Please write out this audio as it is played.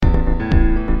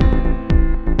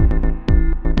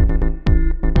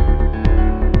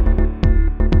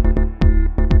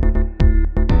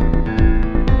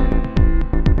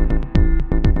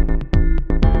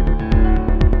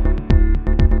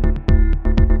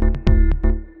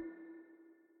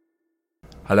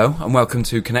Hello and welcome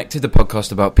to Connected, the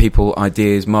podcast about people,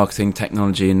 ideas, marketing,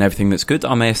 technology and everything that's good.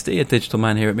 I'm ASD, a digital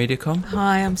man here at Mediacom.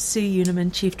 Hi, I'm Sue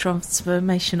Uniman, Chief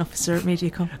Transformation Officer at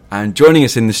Mediacom. And joining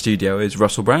us in the studio is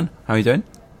Russell Brown. How are you doing?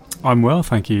 I'm well,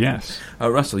 thank you, yes.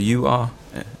 Russell, you are,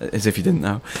 as if you didn't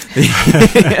know, the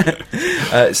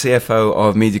CFO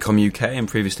of Mediacom UK, and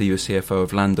previously you were CFO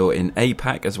of Landor in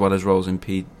APAC, as well as roles in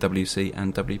PwC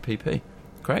and WPP.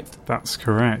 Correct? That's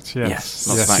correct, yes.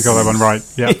 Yes, you got that one right,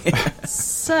 yeah.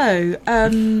 So,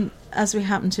 as we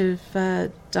happen to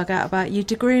have dug out about you,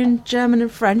 degree in German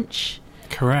and French.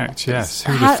 Correct, yes.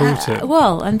 Who would have thought it?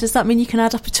 Well, and does that mean you can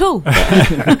add up at all?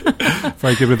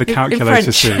 Very good with the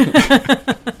calculator, Sue.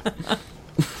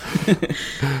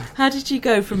 How did you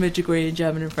go from a degree in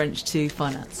German and French to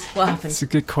finance? What happened? It's a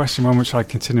good question, one which I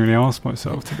continually ask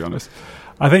myself, to be honest.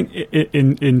 I think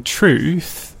in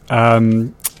truth,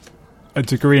 a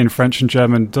degree in French and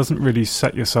German doesn't really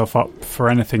set yourself up for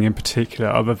anything in particular,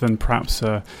 other than perhaps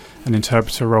an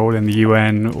interpreter role in the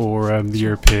UN or the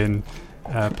European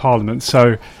Parliament.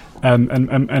 So,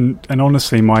 and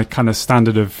honestly, my kind of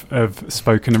standard of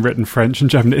spoken and written French and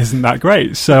German isn't that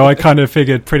great. So I kind of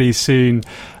figured pretty soon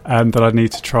that I'd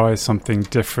need to try something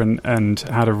different, and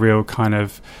had a real kind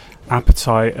of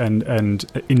appetite and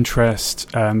interest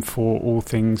for all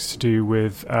things to do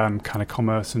with kind of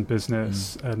commerce and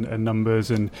business and numbers,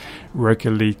 and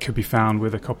regularly could be found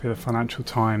with a copy of the Financial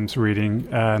Times, reading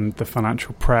the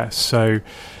financial press. So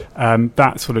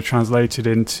that sort of translated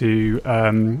into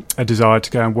a desire to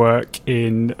go and work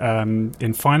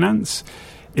in finance.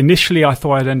 Initially, I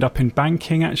thought I'd end up in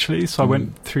banking, actually, so I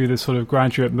went through the sort of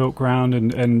graduate milk round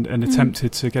and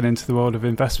attempted to get into the world of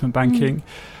investment banking.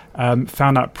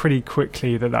 Found out pretty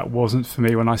quickly that wasn't for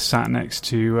me when I sat next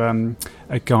to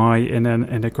a guy in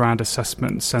a grad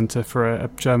assessment centre for a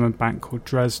German bank called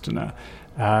Dresdner,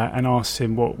 and asked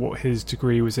him what his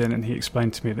degree was in, and he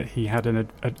explained to me that he had a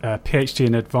PhD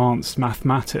in advanced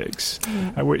mathematics,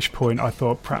 at which point I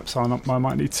thought perhaps I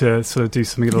might need to sort of do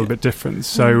something a little bit different.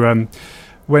 So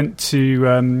went to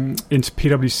into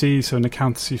PwC, so an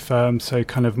accountancy firm, so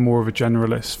kind of more of a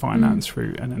generalist finance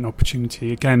route, and an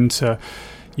opportunity again to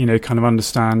kind of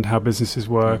understand how businesses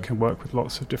work and work with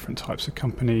lots of different types of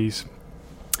companies.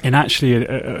 In actually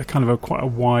a kind of quite a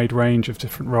wide range of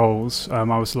different roles. I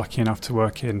was lucky enough to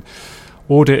work in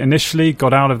audit initially,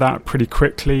 got out of that pretty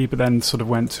quickly, but then sort of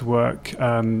went to work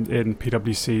in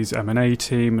PwC's M&A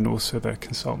team and also their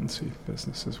consultancy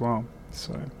business as well.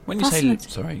 So when you say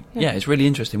it's really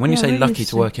interesting. When you say really lucky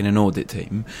to work in an audit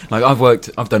team, like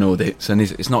I've done audits and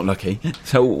it's not lucky.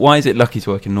 So why is it lucky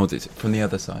to work in an audit from the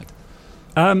other side?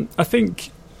 I think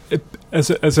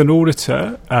as an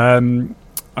auditor,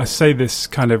 I say this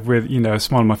kind of with a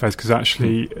smile on my face, because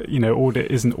actually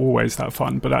audit isn't always that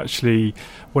fun, but actually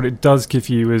what it does give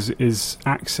you is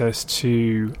access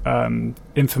to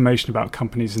information about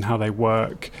companies and how they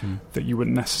work that you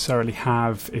wouldn't necessarily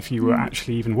have if you were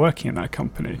actually even working in that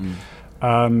company.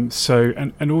 So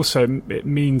also it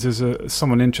means as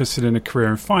someone interested in a career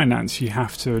in finance, you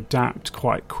have to adapt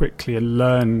quite quickly and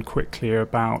learn quickly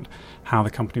about how the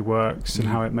company works and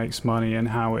how it makes money and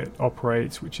how it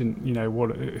operates,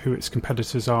 who its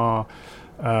competitors are,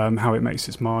 how it makes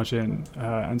its margin,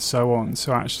 and so on.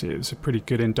 So actually it was a pretty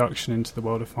good induction into the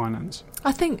world of finance.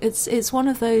 I think it's one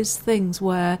of those things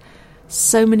where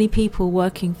so many people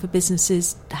working for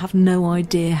businesses have no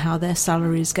idea how their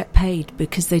salaries get paid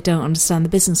because they don't understand the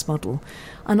business model.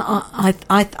 And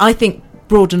I think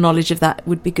broader knowledge of that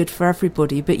would be good for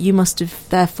everybody, but you must have,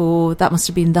 therefore, that must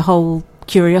have been the whole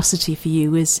curiosity for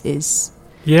you is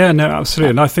Yeah, no,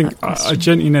 absolutely. And I think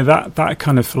that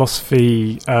kind of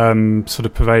philosophy sort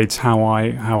of pervades how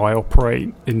I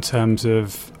operate in terms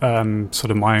of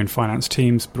sort of my own finance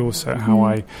teams, but also how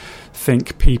I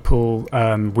think people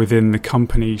within the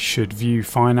company should view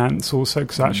finance also,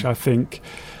 because actually I think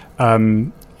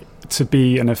to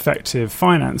be an effective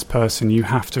finance person, you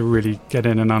have to really get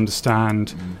in and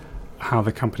understand how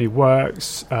the company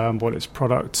works, what its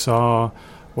products are,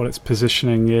 what its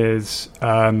positioning is.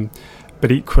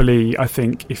 But equally, I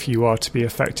think if you are to be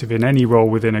effective in any role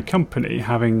within a company,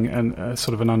 having a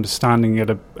sort of an understanding at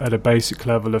a basic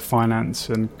level of finance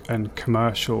and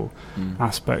commercial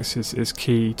aspects is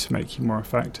key to make you more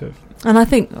effective. And I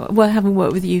think having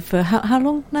worked with you for how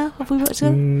long now have we worked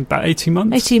together? About 18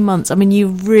 months. 18 months. I mean, you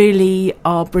really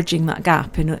are bridging that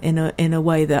gap in a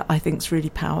way that I think is really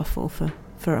powerful for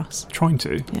us. Trying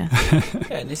to. Yeah.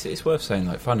 And it's worth saying,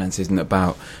 like, finance isn't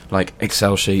about like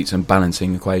Excel sheets and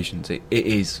balancing equations. It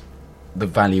is the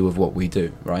value of what we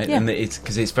do, right? Yeah. And it's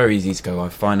because it's very easy to go,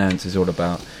 finance is all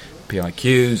about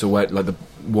PIQs or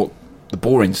what the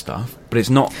boring stuff, but it's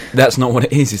not. That's not what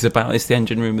it is. It's the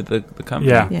engine room of the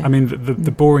company. Yeah. I mean,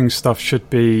 the boring stuff should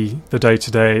be the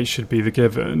day-to-day. It should be the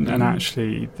given, and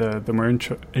actually the more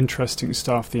interesting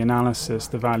stuff, the analysis,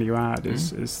 the value add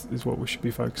is what we should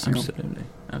be focusing on.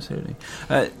 Absolutely.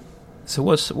 So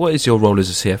what is your role as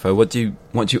a CFO? What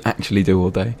do you actually do all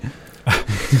day?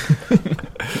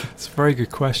 It's a very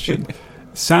good question.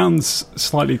 Sounds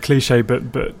slightly cliche,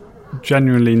 but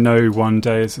genuinely no one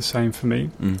day is the same for me.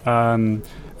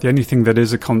 The only thing that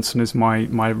is a constant is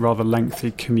my rather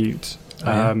lengthy commute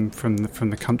from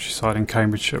the countryside in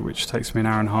Cambridgeshire, which takes me an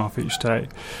hour and a half each day.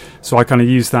 So I kind of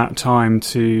use that time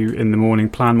to, in the morning,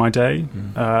 plan my day,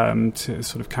 to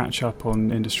sort of catch up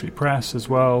on industry press as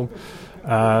well,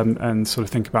 and sort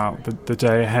of think about the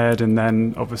day ahead, and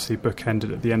then obviously bookend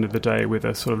it at the end of the day with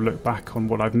a sort of look back on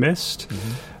what I've missed.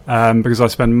 Because I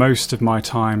spend most of my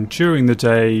time during the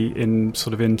day in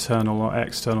sort of internal or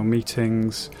external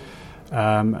meetings,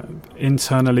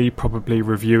 internally probably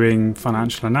reviewing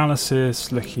financial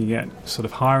analysis, looking at sort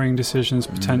of hiring decisions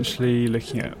potentially,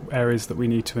 looking at areas that we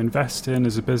need to invest in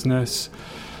as a business,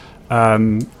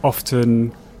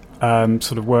 often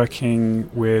sort of working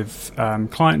with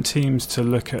client teams to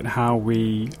look at how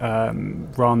we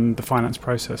run the finance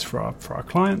process for our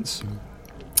clients.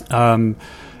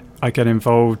 I get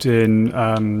involved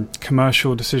in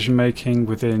commercial decision making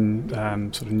within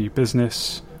sort of new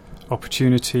business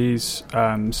opportunities,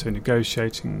 so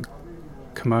negotiating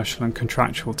commercial and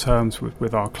contractual terms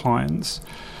with our clients,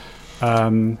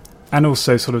 and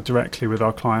also sort of directly with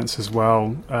our clients as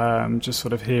well, just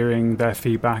sort of hearing their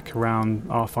feedback around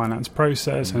our finance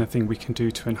process, anything we can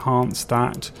do to enhance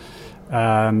that,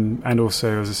 and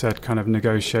also, as I said, kind of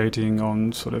negotiating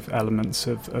on sort of elements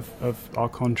of our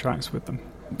contracts with them.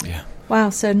 Yeah. Wow,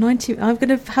 so 90. I'm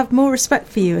going to have more respect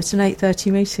for you at an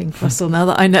 8:30 meeting, Russell. Now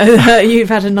that I know that you've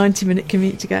had a 90-minute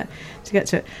commute to get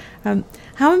to it.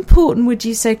 How important would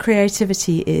you say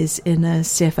creativity is in a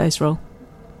CFO's role?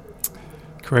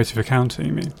 Creative accounting,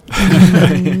 you mean?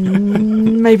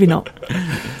 Maybe not.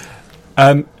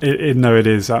 It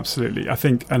is absolutely. I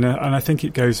think, and I think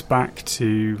it goes back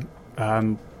to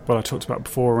what I talked about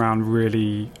before around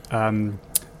really.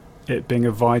 It being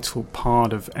a vital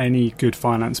part of any good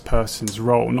finance person's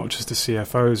role, not just the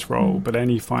CFO's role, but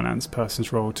any finance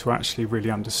person's role, to actually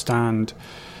really understand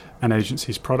an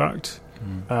agency's product,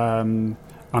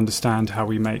 understand how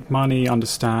we make money,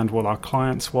 understand what our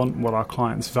clients want, what our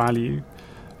clients value.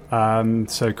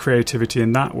 So creativity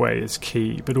in that way is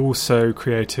key, but also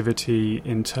creativity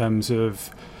in terms of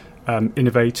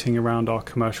innovating around our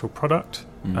commercial product.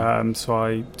 So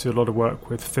I do a lot of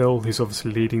work with Phil, who's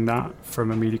obviously leading that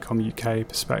from a Mediacom UK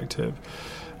perspective,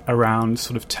 around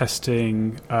sort of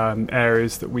testing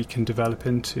areas that we can develop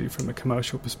into from a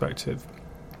commercial perspective.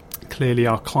 Clearly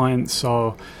our clients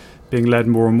are being led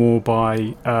more and more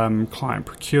by client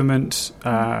procurement,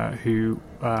 who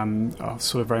are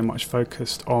sort of very much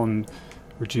focused on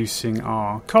reducing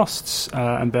our costs,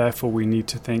 and therefore we need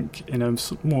to think in a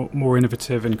more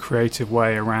innovative and creative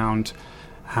way around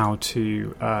how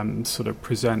to sort of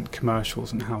present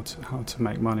commercials and how to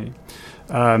make money.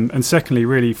 And secondly,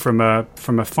 really from a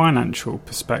financial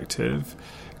perspective,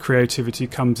 creativity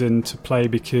comes into play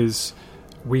because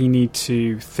we need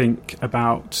to think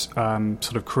about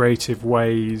sort of creative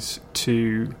ways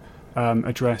to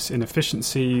address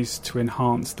inefficiencies, to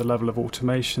enhance the level of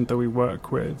automation that we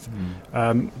work with.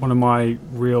 One of my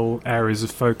real areas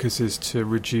of focus is to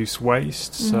reduce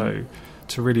waste, so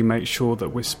to really make sure that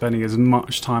we're spending as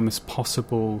much time as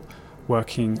possible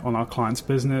working on our clients'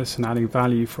 business and adding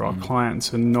value for our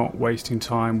clients, and not wasting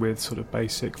time with sort of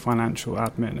basic financial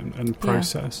admin and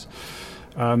process.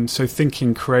 So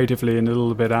thinking creatively and a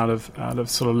little bit out of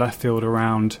sort of left field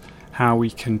around how we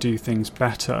can do things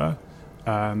better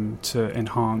to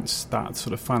enhance that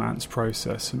sort of finance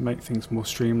process and make things more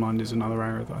streamlined is another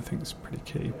area that I think is pretty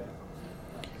key.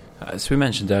 So we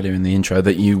mentioned earlier in the intro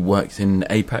that you worked in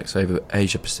APAC, over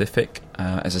Asia Pacific,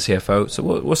 as a CFO. So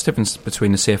what's the difference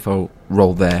between a CFO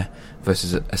role there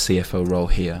versus a CFO role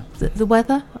here? The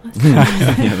weather?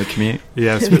 The commute?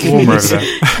 Yeah, it's a bit warmer over there.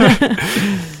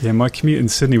 Yeah, my commute in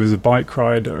Sydney was a bike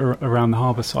ride around the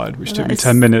harbour side, which took me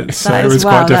 10 minutes, so it was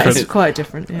quite different. That is quite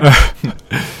different, yeah.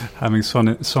 Having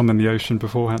swum in the ocean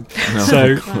beforehand. No.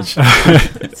 So,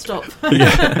 Stop.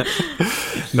 Yeah.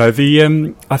 No,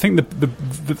 I think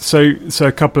so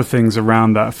a couple of things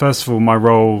around that. First of all, my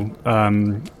role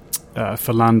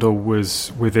for Landor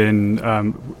was within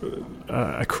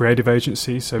a creative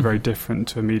agency, so very different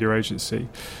to a media agency.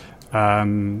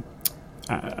 And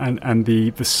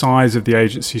the size of the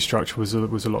agency structure was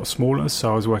a lot smaller,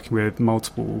 so I was working with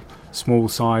multiple small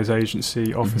size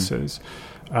agency offices.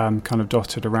 kind of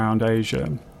dotted around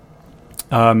Asia.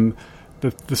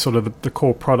 The sort of the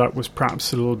core product was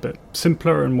perhaps a little bit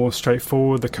simpler and more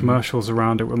straightforward. The commercials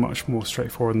around it were much more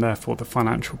straightforward, and therefore the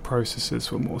financial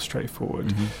processes were more straightforward.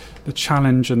 Mm-hmm. The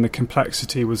challenge and the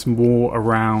complexity was more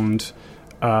around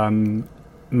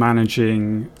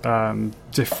managing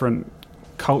different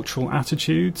cultural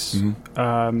attitudes,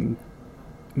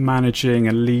 managing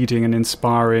and leading and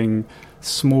inspiring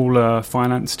smaller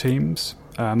finance teams,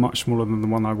 much smaller than the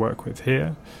one I work with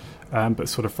here. But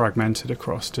sort of fragmented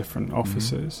across different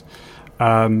offices.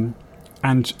 And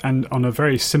on a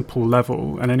very simple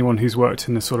level, and anyone who's worked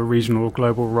in a sort of regional or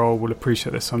global role will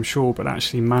appreciate this, I'm sure, but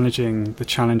actually managing the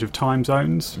challenge of time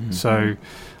zones. Mm-hmm. So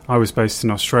I was based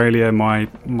in Australia, my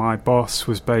boss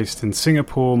was based in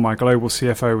Singapore, my global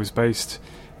CFO was based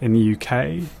in the UK.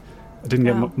 I didn't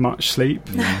get much sleep,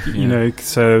 you know,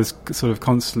 so I was sort of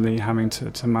constantly having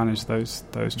to manage those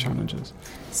challenges.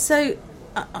 So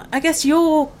I guess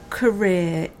your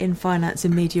career in finance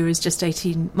and media is just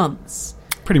 18 months.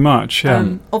 Pretty much,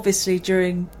 yeah. Obviously,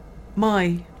 during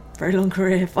my very long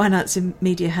career, finance and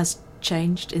media has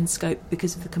changed in scope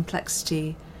because of the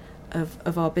complexity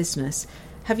of our business.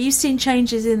 Have you seen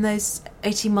changes in those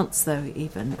 18 months, though,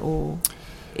 even, or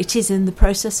it is in the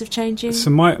process of changing? So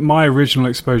my original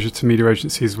exposure to media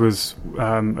agencies was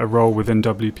a role within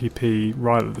WPP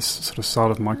right at the sort of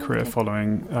start of my career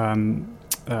following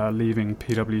leaving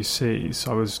PwC.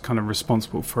 So I was kind of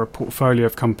responsible for a portfolio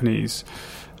of companies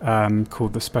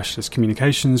called the Specialist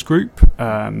Communications Group,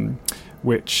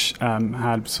 which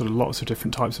had sort of lots of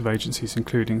different types of agencies,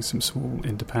 including some small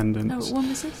independents. When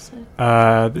was this?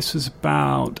 This was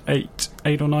about eight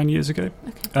or 9 years ago.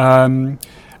 Okay. And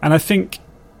I think,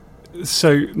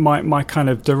 so my kind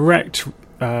of direct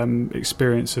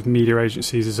experience of media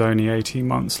agencies is only 18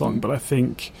 months long, but I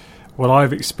think what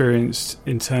I've experienced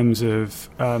in terms of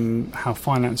how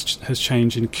finance has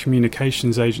changed in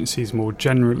communications agencies more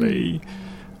generally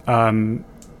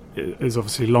is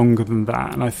obviously longer than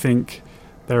that. And I think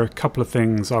there are a couple of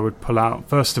things I would pull out.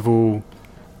 First of all,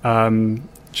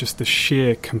 just the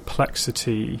sheer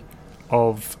complexity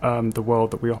of the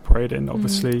world that we operate in,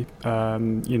 obviously.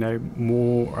 You know,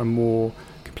 more and more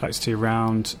complexity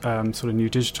around sort of new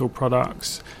digital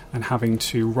products and having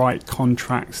to write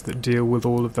contracts that deal with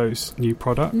all of those new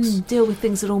products. Deal with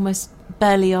things that almost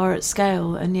barely are at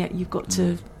scale, and yet you've got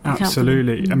to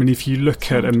Absolutely. I mean, if you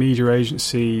look at a media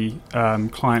agency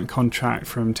client contract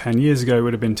from 10 years ago, it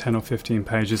would have been 10 or 15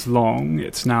 pages long.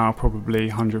 It's now probably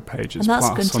 100 pages plus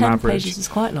on 10 average. Pages is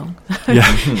quite long.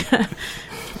 Yeah.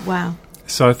 Wow.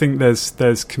 So I think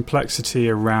there's complexity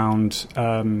around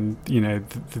you know,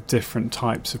 the different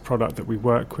types of product that we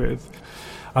work with.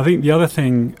 I think the other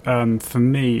thing for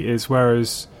me is,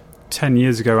 whereas 10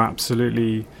 years ago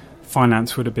absolutely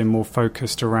finance would have been more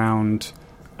focused around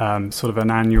sort of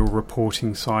an annual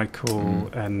reporting cycle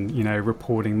and, you know,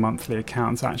 reporting monthly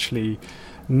accounts, actually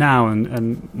now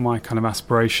and my kind of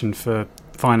aspiration for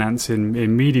finance in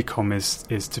Mediacom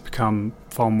is to become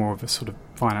far more of a sort of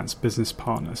finance business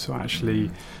partner, so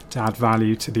actually to add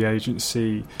value to the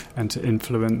agency and to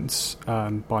influence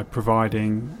by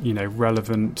providing, you know,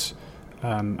 relevant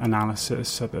analysis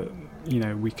so that, you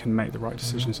know, we can make the right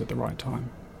decisions at the right time.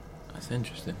 That's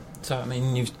interesting. So, I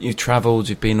mean, you've travelled,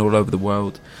 you've been all over the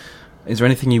world. Is there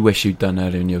anything you wish you'd done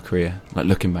earlier in your career, like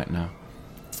looking back now?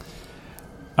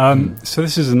 So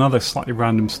this is another slightly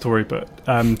random story, but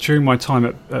during my time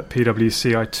at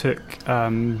PwC, I took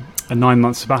a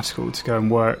 9-month sabbatical to go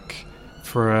and work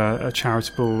for a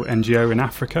charitable NGO in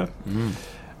Africa.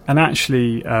 And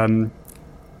actually,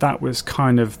 that was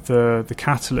kind of the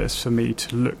catalyst for me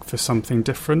to look for something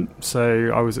different.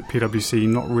 So I was at PwC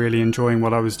not really enjoying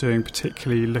what I was doing,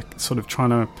 particularly sort of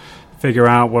trying to figure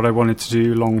out what I wanted to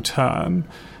do long term.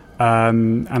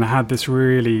 And I had this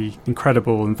really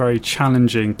incredible and very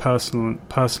challenging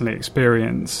personally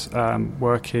experience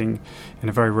working in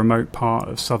a very remote part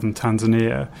of southern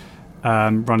Tanzania,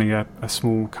 running a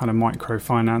small kind of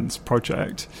microfinance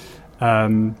project.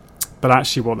 But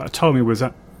actually what that told me was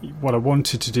that what I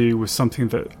wanted to do was something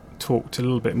that talked a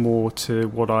little bit more to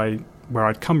where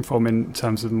I'd come from in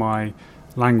terms of my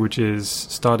languages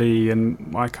study and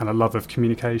my kind of love of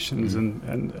communications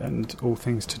and all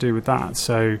things to do with that.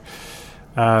 So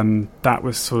that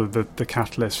was sort of the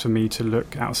catalyst for me to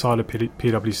look outside of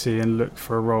PwC and look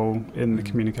for a role in the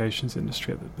communications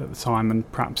industry at the time.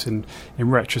 And perhaps in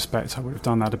retrospect, I would have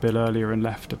done that a bit earlier and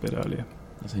left a bit earlier.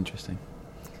 That's interesting.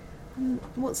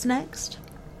 What's next?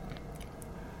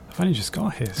 I've only just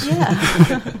got here. So.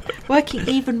 Yeah. Working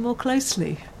even more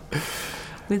closely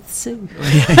with Sue.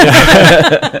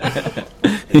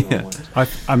 Yeah.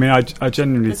 I mean, I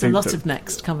genuinely There's think a lot that of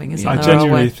next coming, isn't Yeah. I there?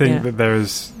 genuinely Our way- think yeah. that there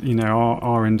is,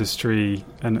 our industry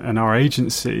and our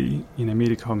agency,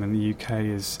 Mediacom in the UK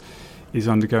is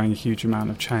undergoing a huge amount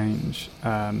of change,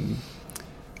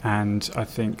 and I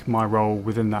think my role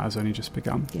within that has only just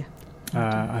begun. Yeah.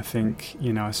 I think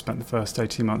I spent the first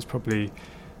 18 months probably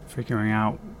figuring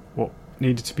out what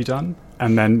needed to be done,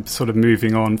 and then sort of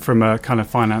moving on from a kind of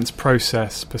finance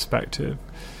process perspective.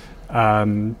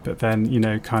 But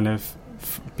then, kind of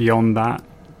beyond that,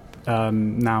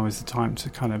 now is the time to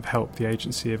kind of help the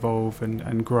agency evolve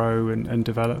and grow and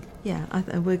develop. Yeah,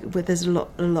 there's a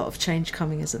lot of change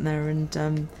coming, isn't there?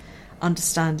 And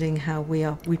understanding how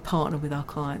we partner with our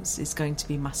clients is going to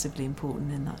be massively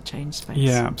important in that change space.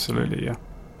 Yeah, absolutely, yeah.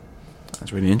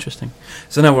 That's really interesting.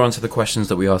 So now we're on to the questions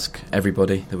that we ask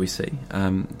everybody that we see.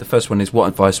 The first one is, what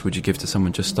advice would you give to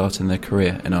someone just starting their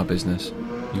career in our business?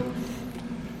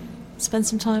 Spend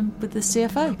some time with the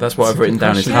CFO. That's what I've written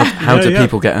down, is question. how Yeah, do yeah.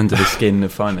 people get under the skin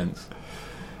of finance?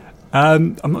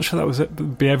 I'm not sure that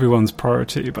would be everyone's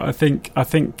priority, but I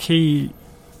think key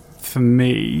for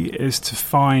me is to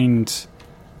find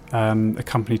a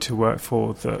company to work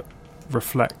for that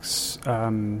reflects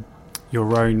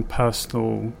your own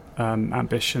personal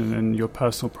ambition and your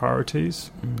personal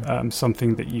priorities,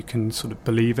 something that you can sort of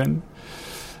believe in.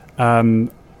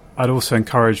 I'd also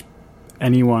encourage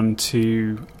anyone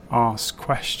to ask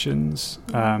questions,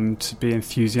 to be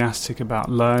enthusiastic about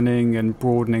learning and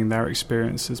broadening their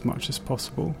experience as much as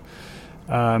possible.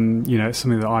 It's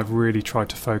something that I've really tried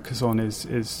to focus on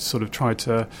is sort of try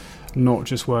to not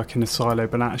just work in a silo,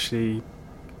 but actually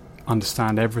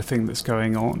understand everything that's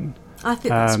going on. I think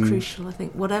that's crucial. I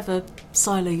think whatever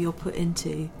silo you're put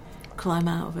into, climb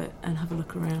out of it and have a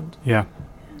look around. Yeah,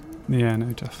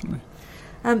 no, definitely.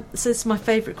 So this is my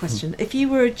favourite question. If you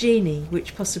were a genie,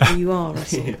 which possibly you are,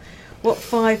 Russell, what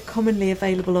 5 commonly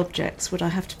available objects would I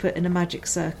have to put in a magic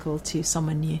circle to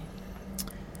summon you?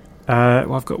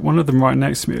 Well, I've got one of them right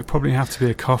next to me. It would probably have to be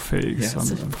a coffee. Yeah.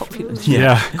 That's a popular.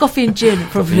 Yeah. Coffee and gin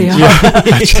probably are.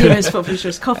 Yeah. Two most popular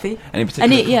choices. Coffee. Any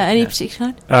particular? Any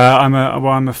particular kind?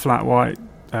 I'm a flat white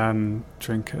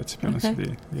drinker, to be honest Okay. with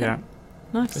you. Yeah.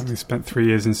 Nice. I've only spent 3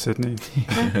 years in Sydney.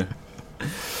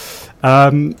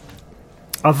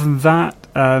 Other than that,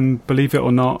 believe it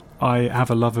or not, I have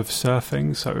a love of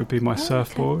surfing, so it would be my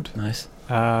surfboard. Nice.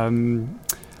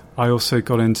 I also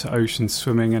got into ocean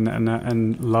swimming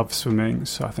and love swimming,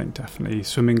 so I think definitely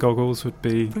swimming goggles would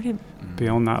be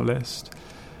on that list.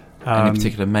 Any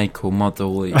particular make or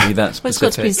model? That Well, it's got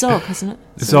specific? to be Zog, hasn't it?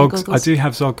 Zogs. I do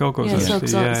have Zog goggles. Yeah, actually.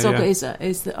 Zog Yeah, Zog yeah.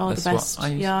 are the That's what best. I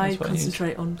use- I that's what I use.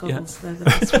 concentrate on goggles. They're the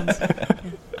best ones. Yeah.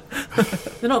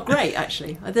 They're not great,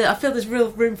 actually. I feel there's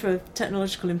real room for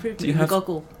technological improvement Do you in the have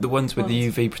goggle. the ones with the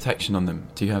ones. UV protection on them?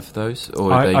 Do you have those?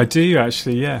 Or are I do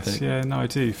actually. Yes. They- Yeah. No, I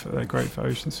do. They're great for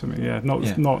ocean swimming. Yeah.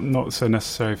 Yeah. Not so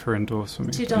necessary for indoor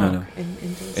swimming. Too No, dark no.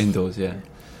 indoors. indoors? Yeah.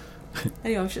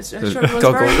 Anyway, I'm sure The everyone's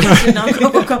goggles. very interested in our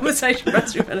goggle conversation.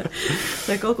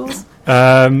 So goggles.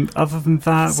 Other than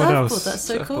that, what Surfboard, else? that's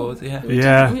so cool. Surfboard,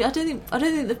 yeah. Yeah. I don't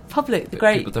think the public, the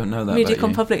great People don't know that. Mediacom about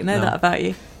you. public, know No. that about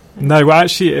you. No, well,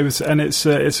 actually, it was, and it's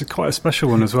quite a special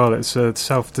one as well. It's a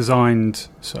self-designed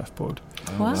surfboard,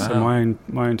 Oh, Wow. so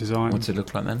my own design. What's it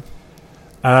look like then?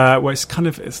 Well,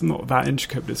 it's not that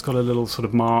intricate, but it's got a little sort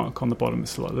of mark on the bottom.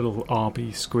 It's like a little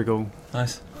RB squiggle.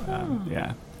 Nice.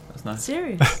 Yeah. That's nice.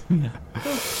 Serious.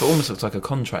 It almost looks like a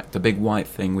contract, a big white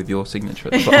thing with your signature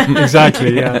at the bottom.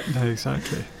 Exactly. Yeah. No,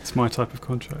 exactly. It's my type of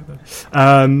contract.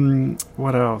 Though.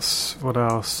 What else?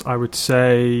 I would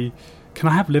say. Can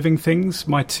I have living things?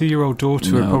 My 2-year-old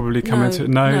daughter would No. probably come into it.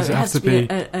 No, it does it have has to be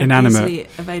an inanimate? easily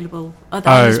available. I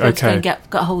was supposed to go okay. and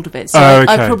get hold of it. So Oh,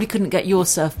 I okay. probably couldn't get your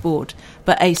surfboard,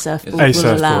 but a surfboard A will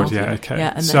surfboard, allow. yeah, okay.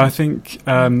 Yeah, and so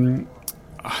then-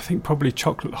 I think probably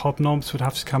chocolate hobnobs would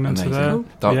have to come into Amazing. there. Cool.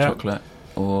 Dark Yeah. chocolate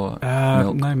or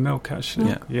milk. No milk actually.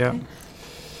 Yeah.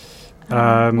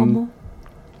 Yeah. One more.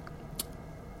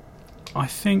 I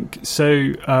think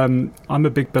so. I'm a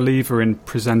big believer in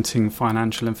presenting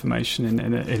financial information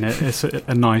in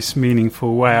a nice,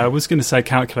 meaningful way. I was going to say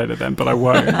calculator then, but I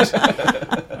won't.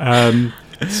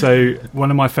 So one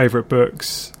of my favourite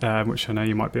books, which I know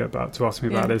you might be about to ask me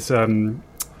about, is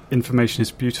 "Information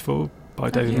is Beautiful" by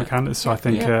David yeah. McCandless. So I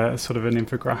think sort of an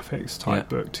infographics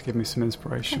type Yeah. book to give me some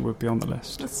inspiration would be on the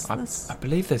list. That's I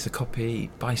believe there's a copy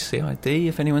by CID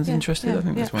if anyone's Yeah, interested. yeah, I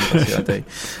think yeah. there's one by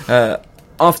CID.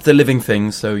 After living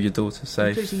things, so your daughter's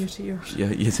safe, including your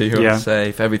 2-year-old. your 2-year-old's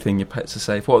safe, everything, your pets are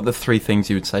safe. What are the 3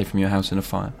 things you would save from your house in a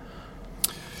fire?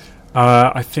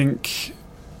 I think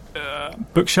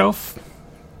bookshelf,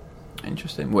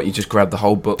 Interesting. What, you just grab the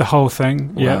whole book? the whole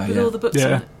thing. Wow, Yeah. With yeah. all the books Yeah.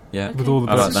 in it. Yeah. with all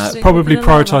the I like books. that. Interesting. Probably We're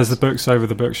gonna allow prioritise that. the books over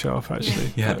the bookshelf,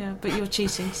 actually. Yeah. But you're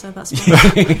cheating, so that's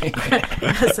fine.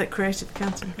 That's a creative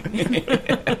accounting.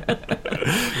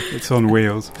 It's on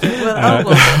wheels.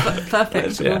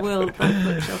 Perfect. Yeah. We'll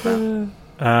bookshelf out.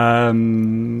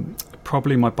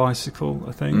 Probably my bicycle,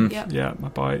 I think. Mm. Yep. Yeah, my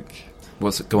bike.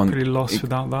 What's it? Go on. Pretty lost it-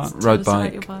 without that. Road Tell us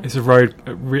about your bike. It's a road.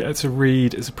 It's a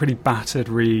Reed. It's a pretty battered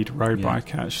Reed road Yeah.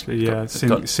 bike, actually. Got- Yeah, it's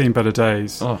got- seen better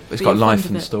days. Oh, it's But got you're life fond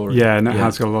and of it. story. Yeah, and it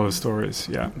has got a lot of stories.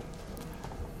 Yeah,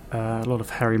 a lot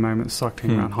of hairy moments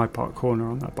cycling around Hyde Park Corner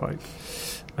on that bike.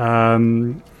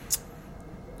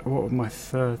 What would my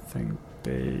third thing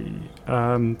be?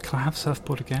 Can I have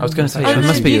surfboard again? I was going to say, Oh, there no,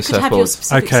 must be you a could have your surfboard.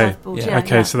 specific Okay. surfboard. Yeah. Yeah,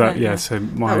 Okay, so that right, yeah. so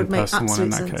That my own would make personal one in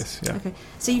absolute that sense. case. Yeah. Okay,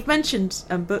 so you've mentioned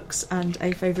books and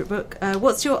a favourite book.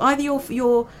 What's either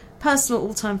your personal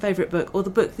all-time favourite book or the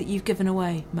book that you've given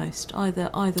away most? Either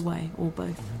way or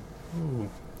both. Ooh,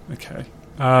 okay.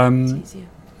 It's easier.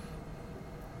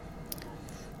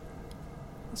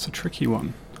 It's a tricky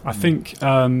one. I think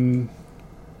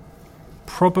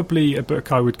probably a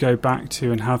book I would go back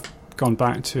to and have gone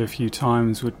back to a few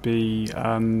times would be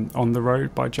On the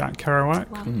Road by Jack Kerouac.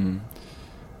 Wow. Mm.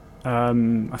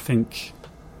 I think,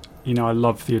 I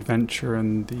love the adventure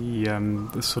and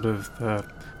the sort of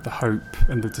the hope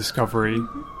and the discovery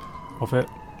of it.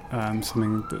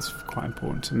 Something that's quite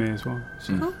important to me as well.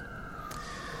 So. Mm.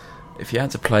 If you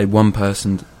had to play one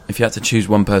person, if you had to choose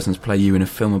one person to play you in a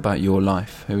film about your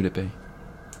life, who would it be?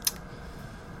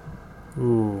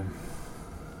 Ooh.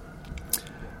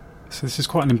 So this is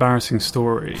quite an embarrassing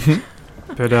story.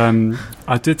 But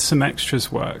I did some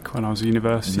extras work when I was a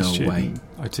university No student. way.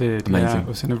 I did. Amazing. Yeah, I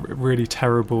was in a really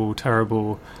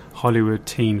terrible Hollywood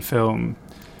teen film.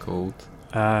 Called.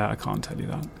 I can't tell you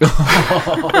that.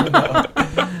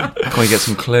 Can we get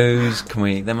some clues?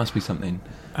 There must be something.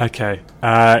 Okay.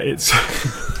 It's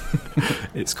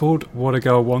it's called What a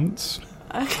Girl Wants.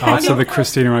 Okay. After the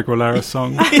Christina Aguilera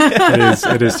song.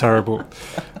 It is terrible.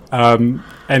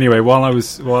 Anyway, while I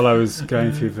was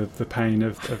going through the pain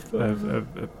of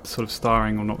sort of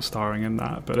starring or not starring in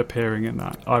that, but appearing in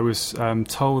that, I was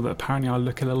told that apparently I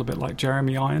look a little bit like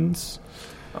Jeremy Irons.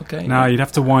 Okay. Now you'd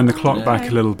have to wind the clock back Okay.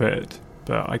 a little bit,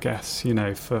 but I guess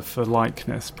for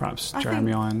likeness, perhaps I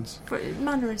Jeremy think- Irons.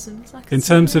 Mannerisms. I can In see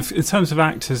terms that. of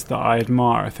actors that I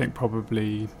admire, I think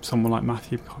probably someone like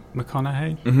Matthew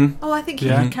McConaughey. Mm-hmm. Oh, I think he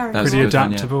Yeah. could carry That's Pretty good one,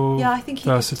 yeah. adaptable. Yeah, I think he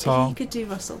versatile. he could do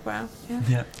Russell Brown.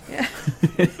 Yeah. Yeah.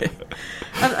 Yeah.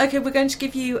 Okay, we're going to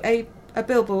give you a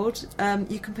billboard.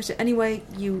 You can put it any way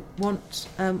you want.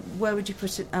 Where would you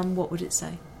put it, and what would it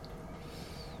say?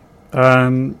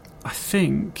 I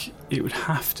think it would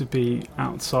have to be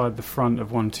outside the front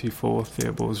of 124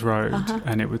 Theobald's Road,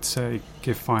 and it would say,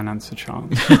 "Give finance a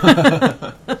chance."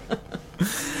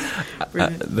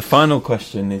 Brilliant. The final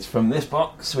question is from this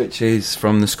box, which is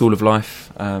from the School of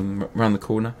Life, around the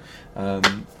corner,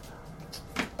 and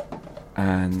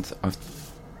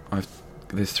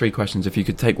there's 3 questions. If you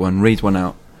could take one, read one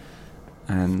out,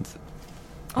 and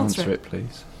answer it,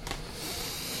 please.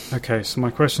 Okay, so my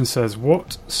question says,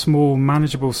 what small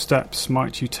manageable steps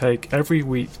might you take every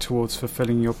week towards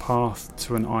fulfilling your path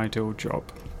to an ideal job?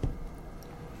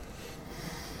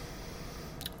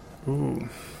 Ooh.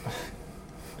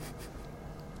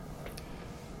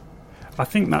 I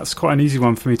think that's quite an easy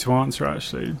one for me to answer,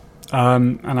 actually.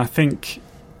 And I think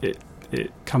it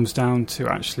comes down to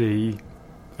actually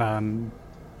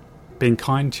being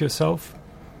kind to yourself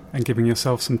and giving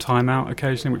yourself some time out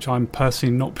occasionally, which I'm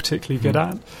personally not particularly good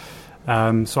at.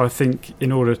 So I think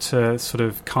in order to sort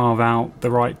of carve out the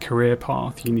right career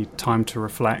path, you need time to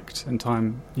reflect and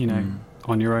time,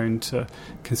 on your own to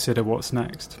consider what's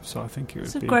next. So I think it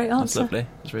That's would a be... great That's answer. lovely.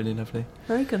 That's really lovely.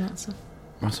 Very good answer.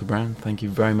 Russell Brown, thank you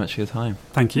very much for your time.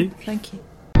 Thank you. Thank you.